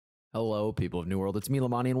Hello, people of New World. It's me,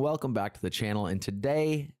 Lamani, and welcome back to the channel. And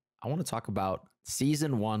today, I want to talk about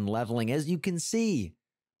Season 1 leveling. As you can see,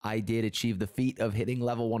 I did achieve the feat of hitting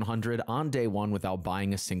level 100 on day 1 without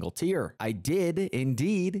buying a single tier. I did,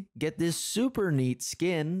 indeed, get this super neat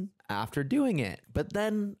skin after doing it. But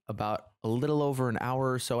then, about a little over an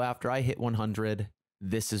hour or so after I hit 100,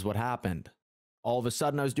 this is what happened. All of a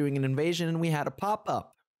sudden, I was doing an invasion and we had a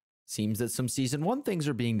pop-up. Seems that some Season 1 things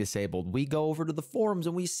are being disabled. We go over to the forums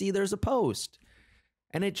and we see there's a post.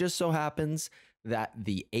 And it just so happens that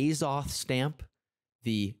the Azoth stamp,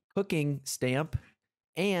 the cooking stamp,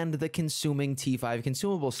 and the consuming T5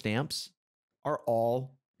 consumable stamps are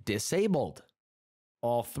all disabled.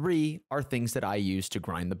 All three are things that I use to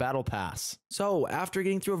grind the battle pass. So after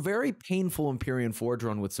getting through a very painful Empyrean Forge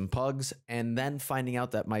run with some pugs, and then finding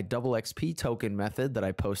out that my double XP token method that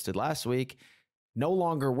I posted last week no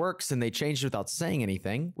longer works and they changed it without saying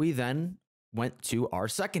anything, we then went to our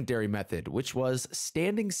secondary method, which was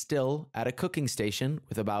standing still at a cooking station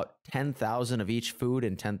with about 10,000 of each food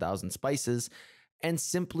and 10,000 spices and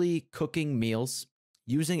simply cooking meals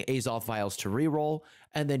using Azoth vials to reroll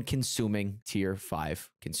and then consuming tier 5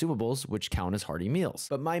 consumables, which count as hearty meals.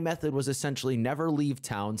 But my method was essentially never leave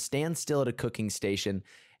town, stand still at a cooking station,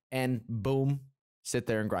 and boom, sit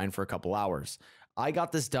there and grind for a couple hours. I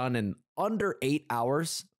got this done in under 8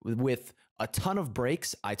 hours with a ton of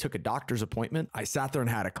breaks. I took a doctor's appointment. I sat there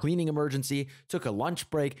and had a cleaning emergency, took a lunch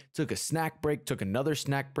break, took a snack break, took another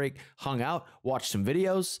snack break, hung out, watched some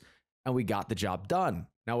videos, and we got the job done.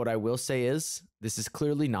 Now, what I will say is this is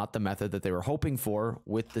clearly not the method that they were hoping for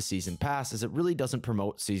with the season pass, as it really doesn't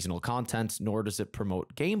promote seasonal content, nor does it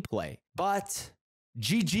promote gameplay. But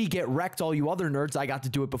GG, get wrecked, all you other nerds. I got to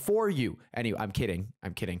do it before you. Anyway, I'm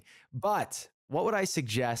kidding. But what would I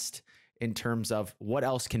suggest in terms of what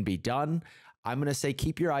else can be done? I'm going to say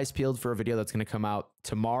keep your eyes peeled for a video that's going to come out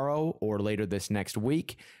tomorrow or later this next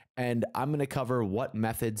week. And I'm going to cover what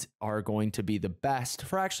methods are going to be the best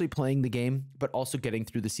for actually playing the game, but also getting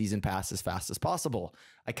through the season pass as fast as possible.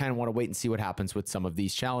 I kind of want to wait and see what happens with some of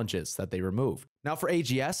these challenges that they remove. Now for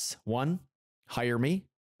AGS, 1, hire me.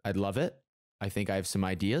 I'd love it. I think I have some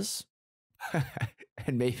ideas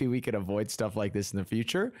and maybe we could avoid stuff like this in the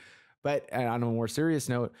future. But on a more serious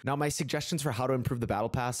note, now my suggestions for how to improve the battle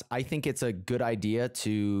pass, I think it's a good idea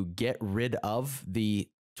to get rid of the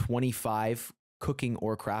 25 cooking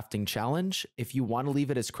or crafting challenge. If you want to leave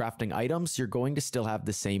it as crafting items, you're going to still have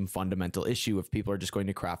the same fundamental issue if people are just going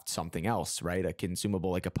to craft something else, right? A consumable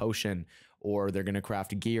like a potion, or they're going to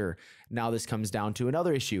craft gear. Now this comes down to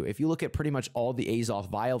another issue. If you look at pretty much all the Azoth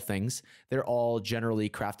vial things, they're all generally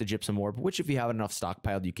crafted gypsum orb, which if you have enough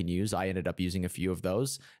stockpiled, you can use. I ended up using a few of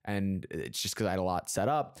those, and it's just because I had a lot set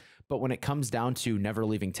up. But when it comes down to never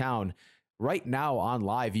leaving town, right now on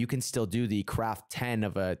live, you can still do the craft 10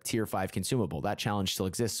 of a tier 5 consumable. That challenge still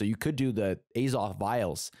exists. So you could do the Azoth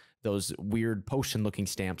vials, those weird potion looking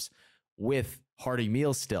stamps, with hearty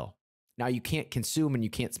meals still. Now you can't consume and you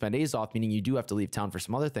can't spend Azoth, meaning you do have to leave town for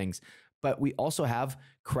some other things. But we also have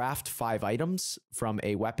craft 5 items from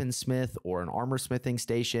a weaponsmith or an armor smithing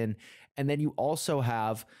station. And then you also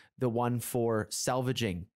have the one for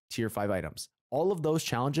salvaging tier 5 items. All of those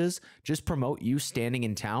challenges just promote you standing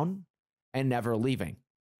in town and never leaving.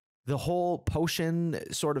 The whole potion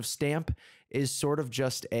sort of stamp is sort of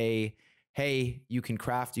just a, hey, you can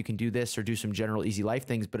craft, you can do this or do some general easy life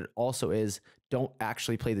things, but it also is don't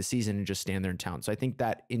actually play the season and just stand there in town. So I think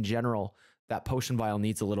that in general, that potion vial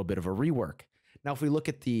needs a little bit of a rework. Now, if we look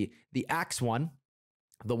at the axe one,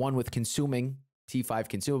 the one with consuming T5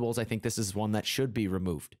 consumables, I think this is one that should be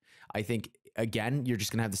removed. I think, again, you're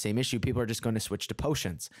just going to have the same issue. People are just going to switch to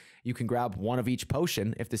potions. You can grab one of each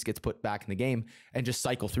potion if this gets put back in the game and just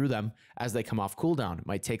cycle through them as they come off cooldown. It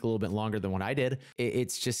might take a little bit longer than what I did.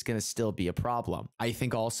 It's just going to still be a problem. I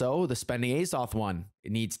think also the spending Azoth one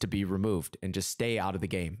needs to be removed and just stay out of the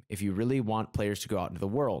game if you really want players to go out into the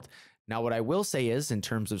world. Now, what I will say is, in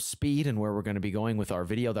terms of speed and where we're going to be going with our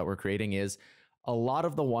video that we're creating, is a lot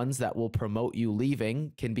of the ones that will promote you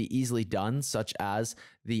leaving can be easily done, such as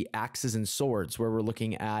the axes and swords, where we're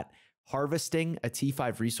looking at harvesting a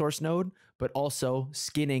T5 resource node, but also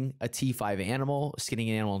skinning a T5 animal, skinning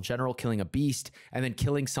an animal in general, killing a beast, and then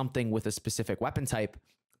killing something with a specific weapon type.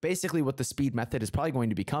 Basically, what the speed method is probably going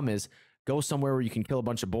to become is go somewhere where you can kill a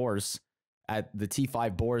bunch of boars. At the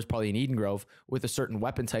T5 boars, probably in Eden Grove, with a certain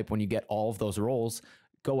weapon type. When you get all of those rolls,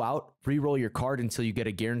 go out, re-roll your card until you get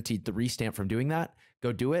a guaranteed 3 stamp from doing that.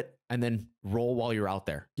 Go do it, and then roll while you're out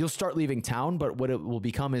there. You'll start leaving town, but what it will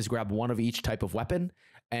become is grab one of each type of weapon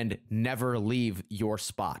and never leave your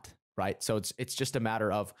spot, right? So it's just a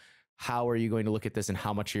matter of how are you going to look at this and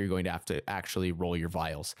how much are you going to have to actually roll your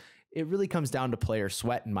vials. it really comes down to player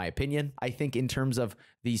sweat, in my opinion. I think in terms of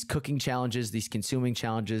these cooking challenges, these consuming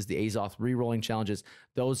challenges, the Azoth rerolling challenges,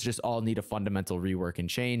 those just all need a fundamental rework and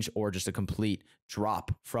change, or just a complete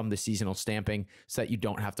drop from the seasonal stamping so that you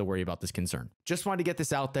don't have to worry about this concern. Just wanted to get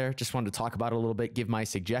this out there. Just wanted to talk about it a little bit, give my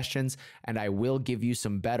suggestions, and I will give you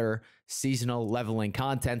some better seasonal leveling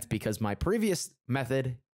content because my previous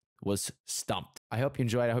method was stumped. I hope you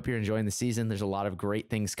enjoyed. I hope you're enjoying the season. There's a lot of great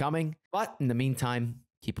things coming. But in the meantime,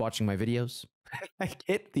 keep watching my videos.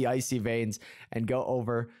 Hit the icy veins and go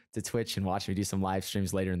over to Twitch and watch me do some live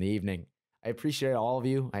streams later in the evening. I appreciate all of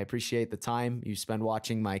you. I appreciate the time you spend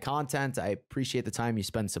watching my content. I appreciate the time you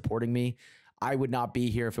spend supporting me. I would not be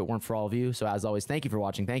here if it weren't for all of you. So as always, thank you for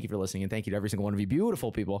watching. Thank you for listening. And thank you to every single one of you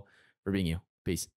beautiful people for being you. Peace.